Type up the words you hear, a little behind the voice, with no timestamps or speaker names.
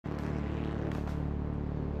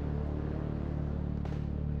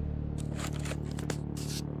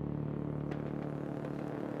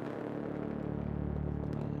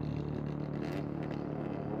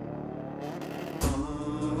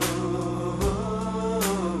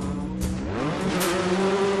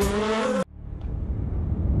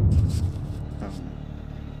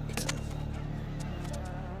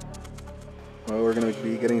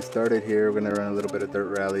started here. We're gonna run a little bit of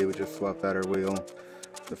dirt rally. We just swapped out our wheel,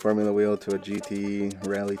 the Formula wheel, to a GT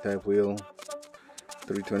rally type wheel,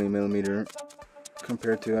 320mm,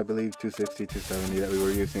 compared to, I believe, 260, 270 that we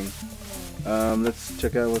were using. Let's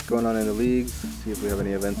check out what's going on in the leagues, see if we have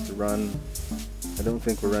any events to run. I don't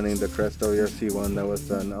think we're running the Cresto ERC one. That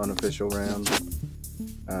was an unofficial round.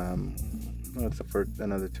 Well, it's for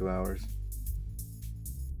another 2 hours.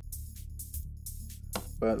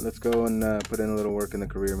 But let's go and put in a little work in the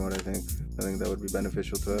career mode. I think that would be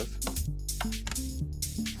beneficial to us.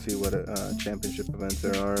 See what championship events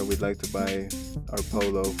there are. We'd like to buy our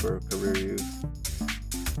Polo for career use,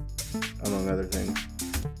 among other things.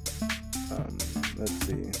 Let's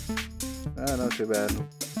see. Not too bad.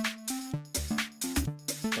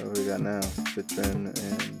 What do we got now? Citron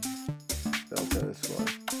and Delta is for.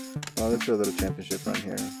 Oh, let's do a little championship run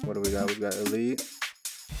here. What do we got? We've got Elite,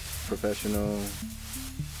 Professional,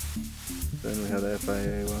 then we have the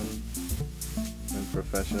FIA one, and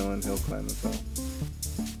Professional and Hill Climb as well.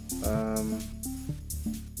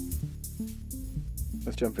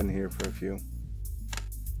 Let's jump in here for a few.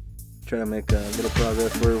 Try to make a little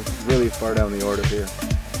progress. We're really far down the order here.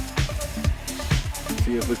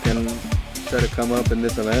 See if we can try to come up in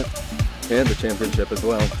this event and the championship as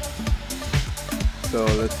well. So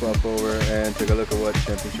let's swap over and take a look at what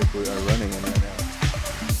championship we are running in right now.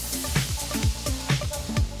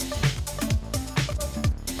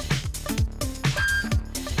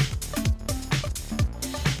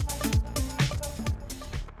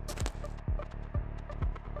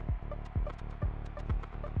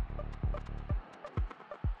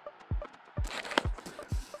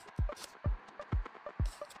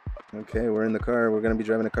 Okay, we're in the car. We're going to be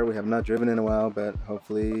driving a car we have not driven in a while, but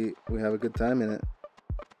hopefully we have a good time in it.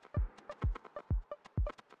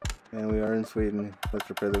 And we are in Sweden. Let's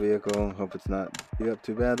repair the vehicle. Hope it's not beat up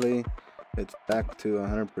too badly. It's back to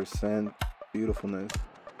 100% beautifulness.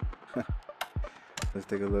 Let's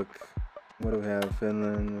take a look. What do we have?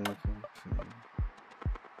 Finland.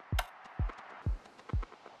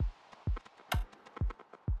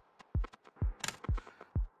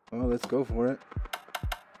 Well, let's go for it.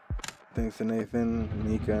 Thanks to Nathan,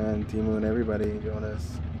 Mika, and Timu, and everybody,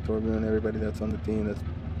 Jonas, Torbu, and everybody that's on the team that's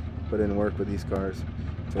put in work with these cars.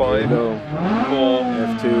 So 5, 4,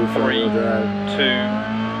 F2, 3, 2,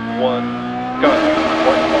 1, go.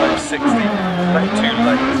 Right 560, left 2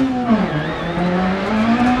 late.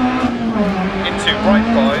 Into right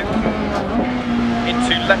 5.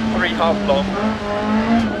 Into left 3 half long.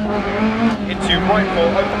 Into right 4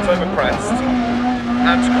 opens over crest.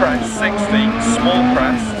 And crest 60, small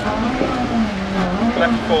crest.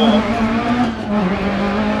 Left 4.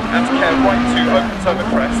 And care right 2 opens over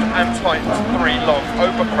crest and tightens 3 long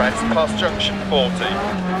over crest past junction 40.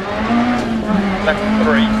 Left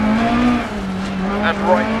 3 and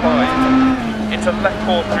right 5 into left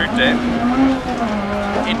 4 through dip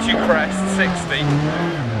into crest 60.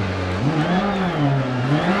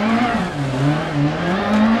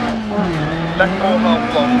 Left 4 half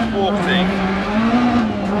long 40.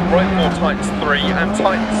 Right 4 tightens 3 and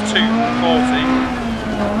tightens 2 40.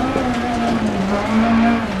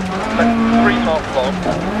 Left 3 half long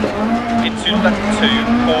into left 2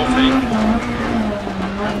 40.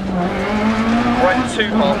 Right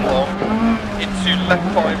 2 half long into left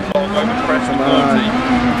 5 long over crest 40.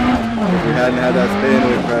 If we hadn't had that spin,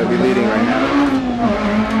 we'd probably be leading right now.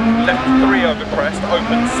 Left 3 over crest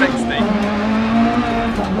open 60.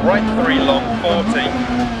 Right 3 long 40.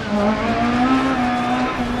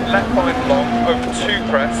 Left 5 long over 2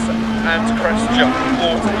 crests and crest jump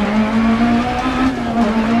 40.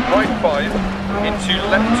 Right 5 into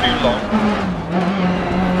left 2 long.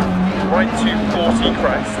 Right 2 40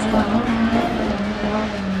 crest.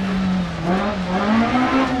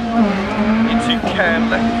 Into care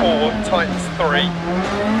left 4 tightens 3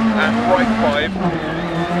 and right 5.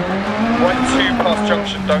 Right 2 past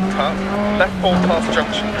junction don't cut. Left 4 past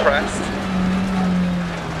junction crest.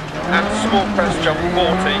 And small crest jump 40,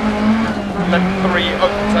 left 3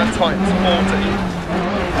 opens and tightens 40,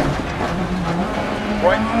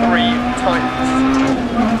 right 3 tightens,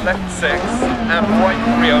 left 6 and right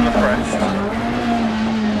 3 over crest,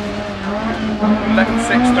 left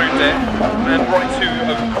 6 through dip and right 2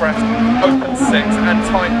 over crest, opens 6 and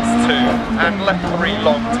tightens 2 and left 3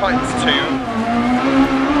 long tightens 2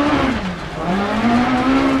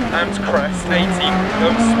 and crest 80,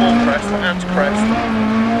 goes small crest and crest.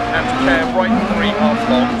 And care right 3 half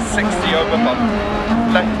long, 60 over bump,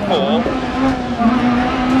 left 4,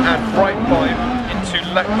 and right 5 into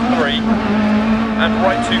left 3, and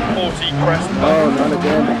right 240 crest bump. Oh, not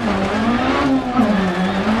again.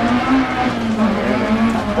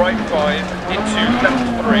 Right right 5 into left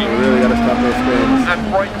 3. We really gotta stop those spins. And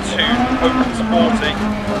right 2 opens 40.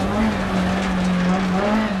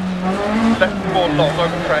 Left 4 long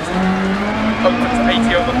over crest, opens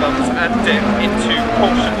 80 over bumps and dip into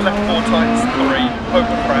caution, left 4 times 3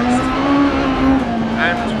 over crest.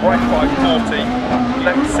 And right 5 40,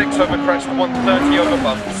 left 6 over crest, 130 over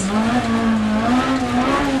bumps.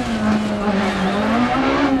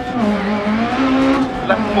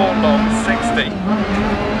 Left 4 long, 60.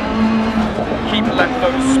 Keep left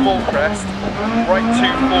over small crest, right 2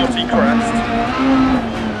 40 crest.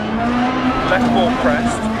 Left 4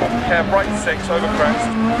 crest, care right 6 over crest.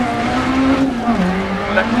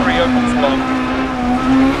 Left 3 opens long.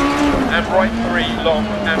 And right 3 long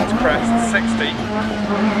and crest 60.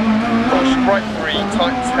 Caution right 3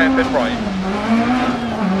 tightens hairpin right.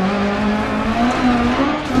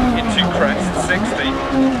 Into crest 60.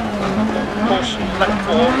 Caution left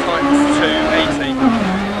 4 tightens 2 80.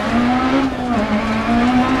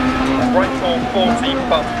 Right 4 40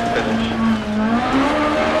 bump finish.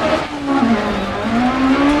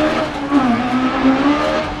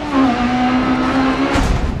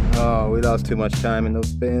 Oh, we lost too much time in those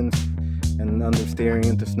spins and understeering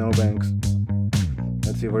into snowbanks.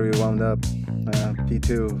 Let's see where we wound up.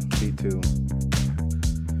 P2.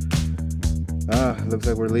 Looks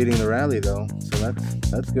like we're leading the rally though, so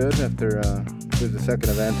that's good after here's the second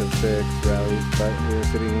event of 6 rallies, but we're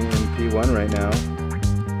sitting in P1 right now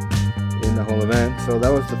in the whole event. So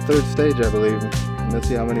that was the 3rd stage, I believe. Let's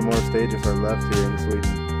see how many more stages are left here in Sweden.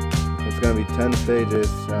 It's gonna be 10 stages.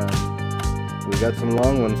 We got some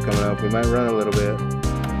long ones coming up. We might run a little bit,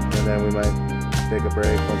 and then we might take a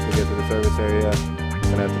break once we get to the service area.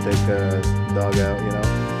 We're gonna have to take the dog out, you know.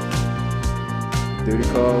 Duty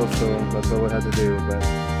call, so that's what we'll have to do. But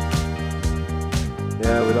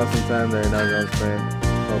yeah, we lost some time there. Now we're on sprint,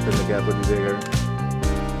 hoping the gap would be bigger.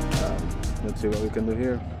 Let's see what we can do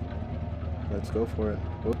here. Let's go for it.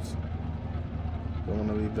 Oops. Don't want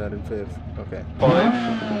to leave that in 5th. Okay. 5,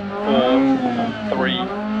 4, 3,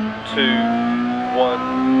 2, 1,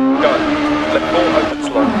 go. Left 4 opens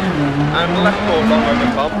long. And left 4 long over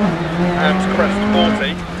bump. And crest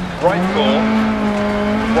 40. Right 4.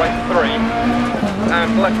 Right 3.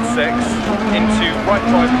 And left 6. Into right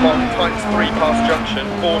 5 long. Tights 3 past junction.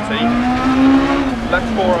 40.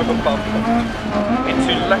 Left 4 over bump.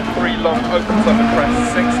 Into left 3 long. Opens over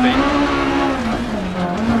crest. 60.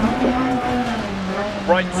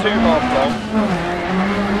 Right 2 half long,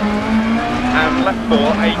 and left 4,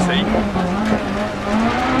 80.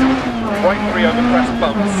 Right 3 over crest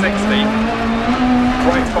bump, 60.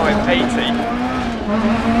 Right 5, 80.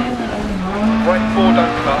 Right 4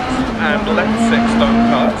 don't cut, and left 6 don't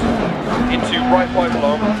cut. Into right 5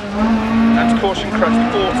 long, and caution crest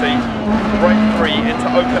 40. Right 3 into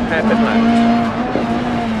open hairpin left.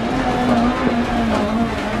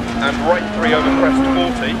 And right 3 over crest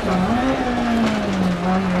 40.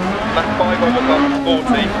 Left 5 over bump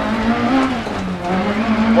 40.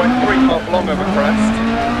 Right 3 half long over crest.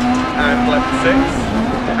 And left 6.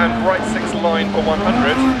 And right 6 line for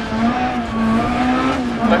 100.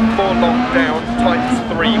 Left 4 long down, tights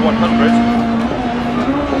 3, 100.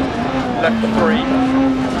 Left 3.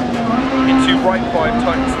 Into right 5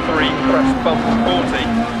 tights 3, crest bump 40.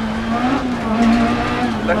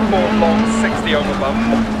 Left 4 long, 60 over bump.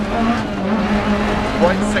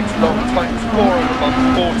 Right 6 long, tightens 4 over bump,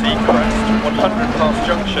 40, crest, 100 past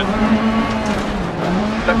junction.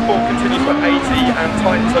 Left 4 continues for 80 and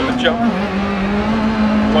tightens over jump,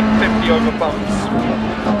 150 over bumps.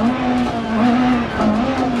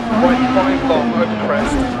 Right 5 long over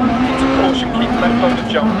crest, into caution, keep left over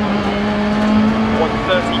jump,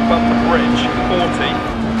 130 bump bridge, 40.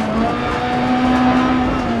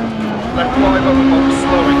 Left 5 over bump,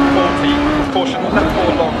 slowing, 40. Caution, left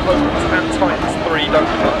 4 long, opens and tightens 3, don't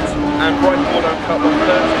cut. And right 4 don't cut,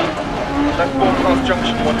 130. Left 4 past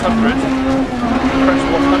junction, 100. Crest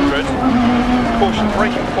 100. Caution,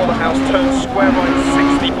 braking before the house, turn square right,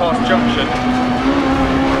 60 past junction.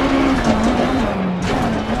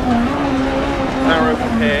 Narrow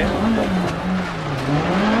from here.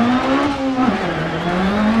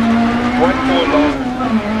 Right 4 long.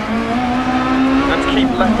 And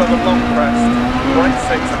keep left over long crest, right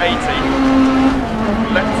 6, 80,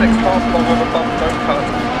 left 6 half long over bump, don't cut,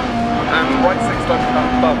 and right 6 don't cut,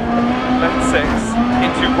 bump, left 6,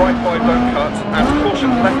 into right 5 don't cut, and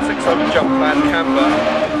caution left 6 over jump and camber,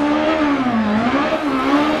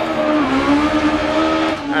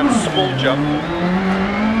 and small jump,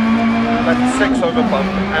 left 6 over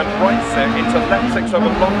bump, and right 6 into left 6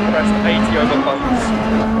 over long crest, 80 over bumps.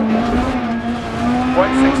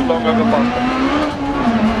 Right 6 long over bump,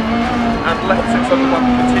 and left 6 over bump,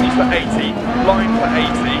 continues for 80, line for 80,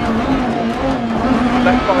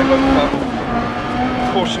 left 5 over bump,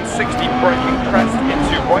 caution 60, braking crest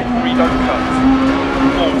into right 3, don't cut,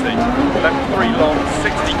 40, left 3 long,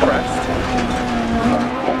 60 crest,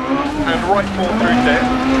 and right 4 through dip,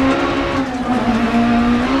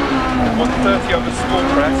 130 over small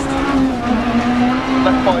crest,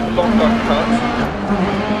 left 5 long, don't cut,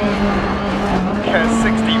 care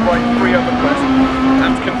 60, right 3 over crest,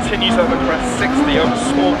 and continues over crest, 60 over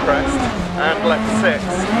small crest, and left 6,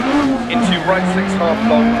 into right 6 half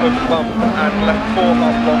long over bump, and left 4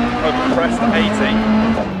 half long over crest, 80,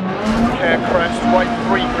 care crest, right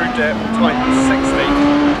 3 through dip, tightens 60,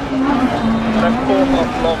 left 4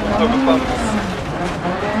 half long over bumps,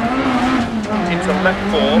 into left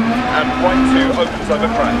 4, and right 2 opens over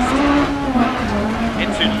crest,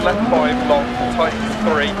 into left 5 long, tightens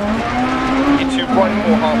 3, into right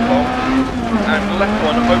 4 half long, and left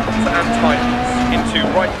 1 opens and tightens, into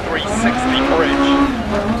right 3, 60 bridge.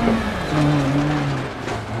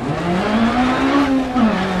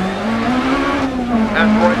 And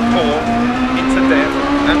right 4, into dip,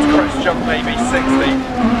 and crest jump maybe 60,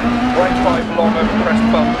 right 5 long over crest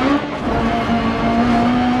bump,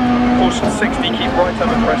 caution 60, keep right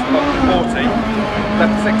over crest bump 40,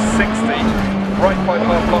 left 6, 60, right 5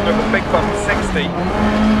 half long over big bump 60,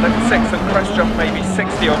 left 6 and crest jump maybe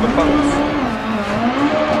 60 over bumps,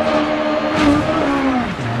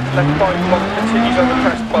 left 5 long continues over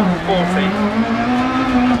crest bump 40,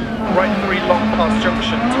 right 3 long past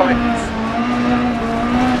junction tightens,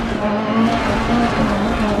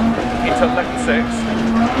 into left 6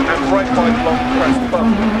 and right 5 long crest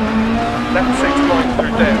bump, left 6 line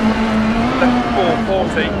through dip, left 4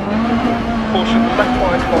 40, caution left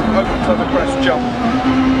 5 long opens over crest jump,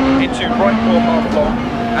 into right 4 half long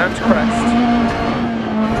and crest,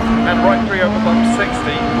 and right 3 over bump 60,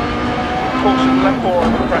 caution left 4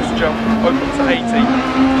 over crest jump, opens 80,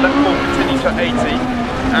 left 4 continues for 80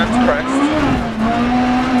 and crest,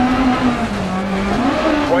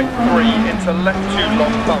 right 3 into left 2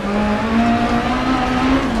 long bump,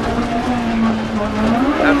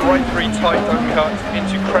 and right 3 tight uncut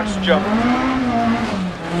into crest jump,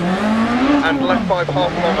 and left 5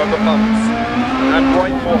 half long over bumps, and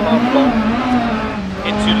right 4 half long,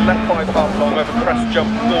 into left 5 half long over crest jump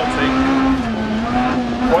 40,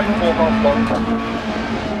 right 4 half long,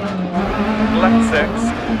 left 6,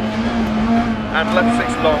 and left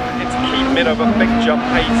 6 long into keep mid over big jump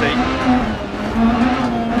 80,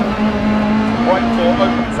 right 4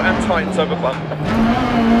 opens and tightens over bump,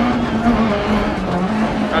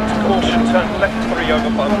 and to caution turn left 3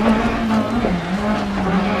 over bump,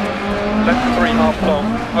 left 3 half long,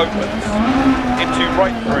 opens, into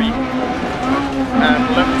right 3, and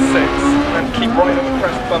left 6, and keep right over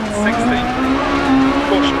crest bump 60,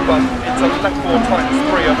 caution bump, into left 4 tightens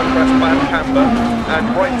 3 over crest band camber, and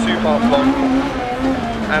right 2 half long,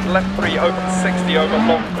 and left 3 opens 60 over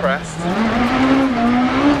long crest,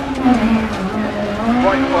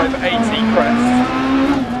 right 5 80 crest,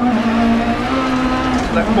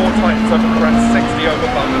 left 4 tightens over crest 60 over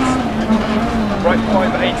bumps, right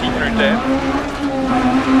 5 80 through dip,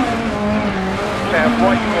 care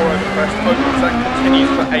right 4 over crest opens and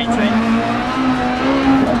continues for 80,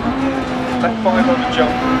 left 5 over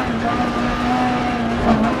jump,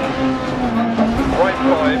 right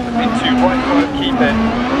 5 into right 5 keep in,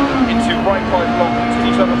 into right 5 long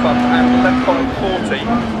continues over bump and left 5 40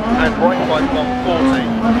 and right 5 long 40,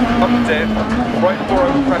 up dip, right 4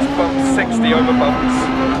 over crest bump 60 over bumps,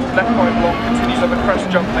 left 5 long continues over crest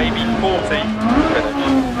jump maybe 40, finish.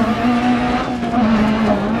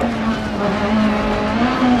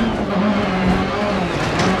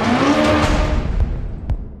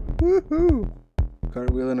 Woohoo!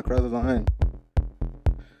 Cartwheeling across the line.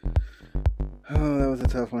 Oh, that was a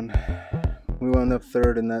tough one. We wound up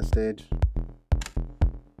 3rd in that stage.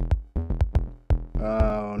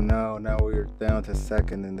 Oh no, now we're down to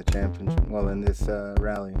 2nd in the championship. Well, in this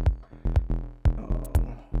rally. Oh.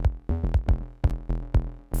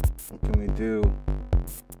 What can we do?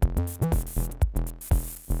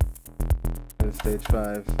 There's stage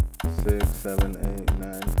 5, 6, 7, 8, 9,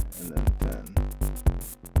 and then 10.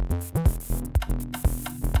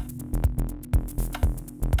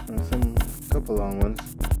 Couple long ones.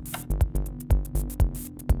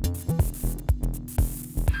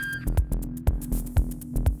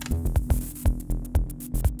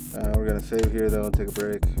 We're gonna save here though, take a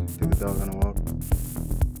break, take the dog on a walk.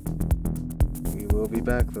 We will be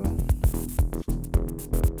back though.